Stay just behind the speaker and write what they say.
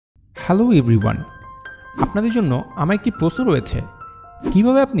Hello everyone, আপনাদের জন্য আমার একটি প্রশ্ন রয়েছে।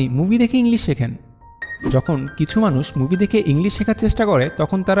 কিভাবে আপনি মুভি দেখে ইংলিশ শেখেন? যখন কিছু মানুষ মুভি দেখে ইংলিশ শেখার চেষ্টা করে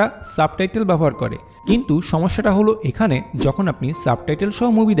তখন তারা সাবটাইটেল ব্যবহার করে, কিন্তু সমস্যাটা হলো এখানে যখন আপনি সাবটাইটেল সহ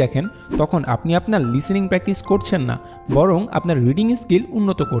মুভি দেখেন তখন আপনি আপনার লিসেনিং প্র্যাকটিস করছেন না, বরং আপনার রিডিং স্কিল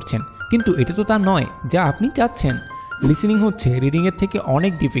উন্নত করছেন। কিন্তু এটা তো তা নয় যা আপনি চাচ্ছেন। লিসেনিং হচ্ছে রিডিংয়ের থেকে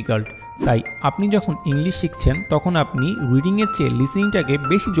অনেক ডিফিকাল্ট, তাই আপনি যখন ইংলিশ শিখছেন তখন আপনি রিডিংয়ের চেয়ে লিসেনিংটাকে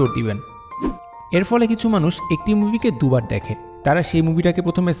বেশি জোর দিবেন। এর ফলে কিছু মানুষ একটি মুভিকে দুবার দেখে। তারা সেই মুভিটাকে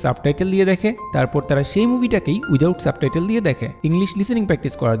প্রথমে সাবটাইটেল দিয়ে দেখে, তারপর তারা সেই মুভিটাকেই উইদাউট সাবটাইটেল দিয়ে দেখে ইংলিশ লিসেনিং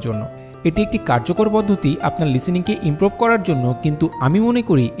প্র্যাকটিস করার জন্য। এটি একটি কার্যকর পদ্ধতি আপনার লিসেনিংকে ইমপ্রুভ করার জন্য, কিন্তু আমি মনে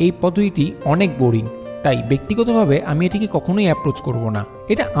করি এই পদ্ধতিটি অনেক বোরিং। তাই ব্যক্তিগতভাবে আমি এটিকে কখনোই অ্যাপ্রোচ করব না,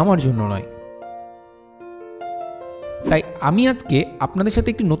 এটা আমার জন্য নয়। তাই আমি আজকে আপনাদের সাথে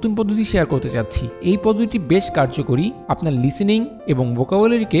একটি নতুন পদ্ধতি শেয়ার করতে চাচ্ছি। এই পদ্ধতিটি বেশ কার্যকরী আপনার লিসেনিং এবং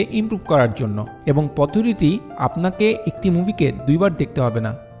ভোকাবুলারিকে ইমপ্রুভ করার জন্য, এবং পদ্ধতিটি আপনাকে একটি মুভিকে দুইবার দেখতে হবে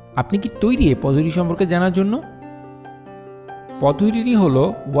না। আপনি কি তৈরি এই পদ্ধতি সম্পর্কে জানার জন্য? পদ্ধতিটি হলো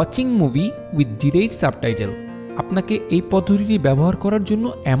watching movie with delayed subtitle. আপনাকে এই পদ্ধতিটি ব্যবহার করার জন্য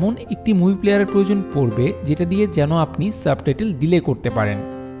এমন একটি মুভি প্লেয়ারের প্রয়োজন পড়বে যেটা দিয়ে যেন আপনি সাবটাইটেল ডিলে করতে পারেন।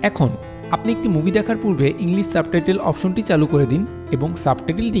 এখন আপনি একটি মুভি দেখার পূর্বে ইংলিশ সাবটাইটেল অপশনটি চালু করে দিন এবং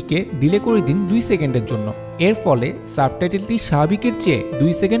সাবটাইটেলটিকে ডিলে করে দিন 2 সেকেন্ডের জন্য। এর ফলে সাবটাইটেলটি স্বাভাবিকের চেয়ে 2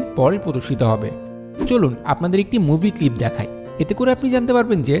 সেকেন্ড পরে প্রদর্শিত হবে। চলুন আপনাদের একটি মুভি ক্লিপ দেখাই। এতে করে আপনি জানতে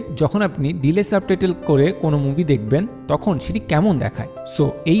পারবেন যে যখন আপনি ডিলে সাবটাইটেল করে কোনো মুভি দেখবেন তখন সেটি কেমন দেখায়। সো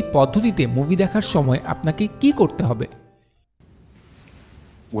এই পদ্ধতিতে মুভি দেখার সময় আপনাকে কি করতে হবে?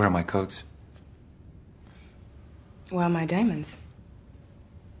 Where are my codes? Where are my diamonds?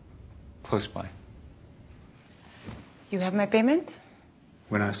 Close by. You have my payment?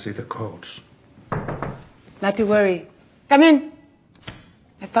 When I see the codes. Not to worry. Come in.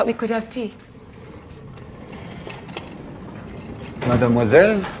 I thought we could have tea.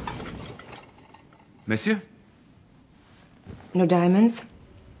 Mademoiselle? Monsieur? No diamonds,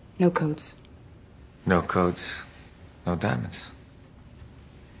 no codes. No codes, no diamonds.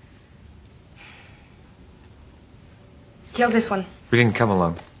 Kill this one. We didn't come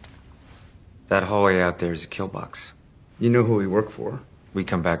alone. That hallway out there is a kill box. You know who we work for? We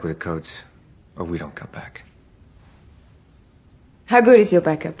come back with the codes, or we don't come back. How good is your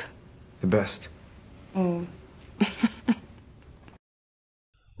backup? The best.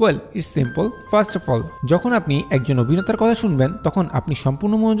 Well, it's simple. First of all, যখন আপনি একজন অভিনেতার কথা শুনবেন তখন আপনি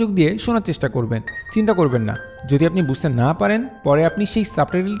সম্পূর্ণ মনোযোগ দিয়ে শোনার চেষ্টা করবেন। চিন্তা করবেন না, যদি আপনি বুঝতে না পারেন পরে আপনি সেই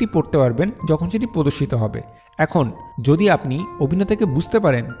সাবটাইটেলটি পড়তে পারবেন যখন সেটি প্রদর্শিত হবে। এখন যদি আপনি অভিনেতাকে বুঝতে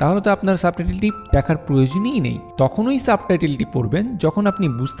পারেন তাহলে তো আপনার সাবটাইটেলটি দেখার প্রয়োজনই নেই। তখনই সাবটাইটেলটি পড়বেন যখন আপনি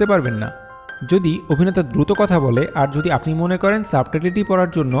বুঝতে পারবেন না। যদি অভিনেতা দ্রুত কথা বলে আর যদি আপনি মনে করেন সাবটাইটেলটি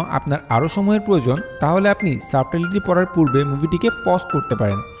পড়ার জন্য আপনার আরও সময়ের প্রয়োজন, তাহলে আপনি সাবটাইটেলটি পড়ার পূর্বে মুভিটিকে পজ করতে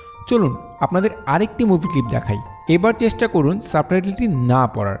পারেন। চলুন আপনাদের আরেকটি মুভি ক্লিপ দেখাই। এবার চেষ্টা করুন সাবটাইটেলটি না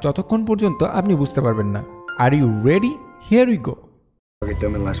পড়ার, যতক্ষণ পর্যন্ত আপনি বুঝতে পারবেন না। Are you ready? Here we go. Target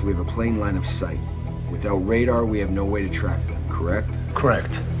them unless we have a plain line of sight. Without radar, we have no way to track them, correct?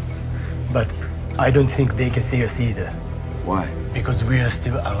 Correct. But I don't think they can see us either. Why? Because we are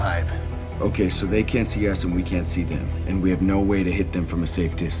still alive. Okay, so they can't see us and we can't see them, and we have no way to hit them from a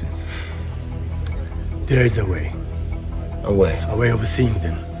safe distance. There is a way. A way? A way of seeing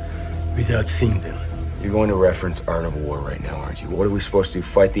them without seeing them. You're going to reference Art of War right now, aren't you? What are we supposed to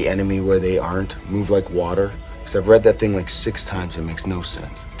do? Fight the enemy where they aren't? Move like water? Because I've read that thing like 6 times, it makes no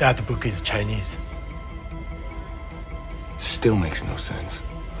sense. That book is Chinese. Still makes no sense.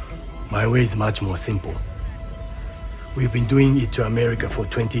 My way is much more simple. We've been doing it to America for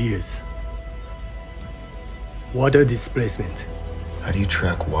 20 years. Water displacement. How do you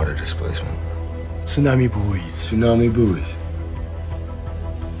track water displacement? Tsunami buoys. Tsunami buoys.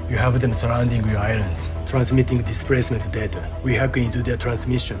 You have them surrounding your islands, transmitting displacement data. We hack into their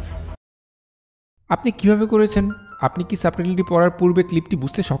transmissions. আপনি কিভাবে করেছেন? আপনি কি সাবটাইটেলটি পড়ার পূর্বে ক্লিপটি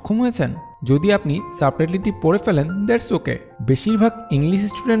বুঝতে সক্ষম হয়েছেন? যদি আপনি সাবটাইটেলটি পড়ে ফেলেন, দ্যাটস ওকে। বেশিরভাগ ইংলিশ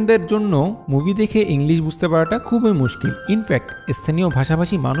স্টুডেন্টদের জন্য মুভি দেখে ইংলিশ বুঝতে পারাটা খুবই মুশকিল। ইনফ্যাক্ট স্থানীয়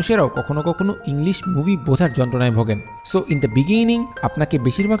ভাষাভাষী মানুষেরাও কখনো কখনো ইংলিশ মুভি বোঝার যন্ত্রণায় ভোগেন। সো ইন দ্য বিগিনিং আপনাকে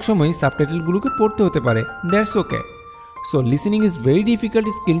বেশিরভাগ সময় সাবটাইটেলগুলোকে পড়তে হতে পারে, that's okay. So listening is very difficult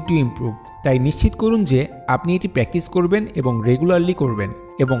skill to improve. তাই নিশ্চিত করুন যে আপনি এটি প্র্যাকটিস করবেন এবং রেগুলারলি করবেন,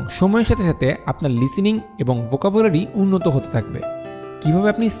 এবং সময়ের সাথে সাথে আপনার লিসেনিং এবং ভোকাবুলারি উন্নত হতে থাকবে। কিভাবে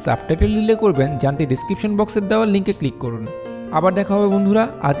আপনি সাবটাইটেল ডিলে করবেন জানতে ডেসক্রিপশন বক্সের দেওয়া লিঙ্কে ক্লিক করুন। আবার দেখা হবে বন্ধুরা,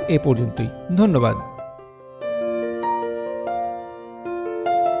 আজ এ পর্যন্তই। ধন্যবাদ।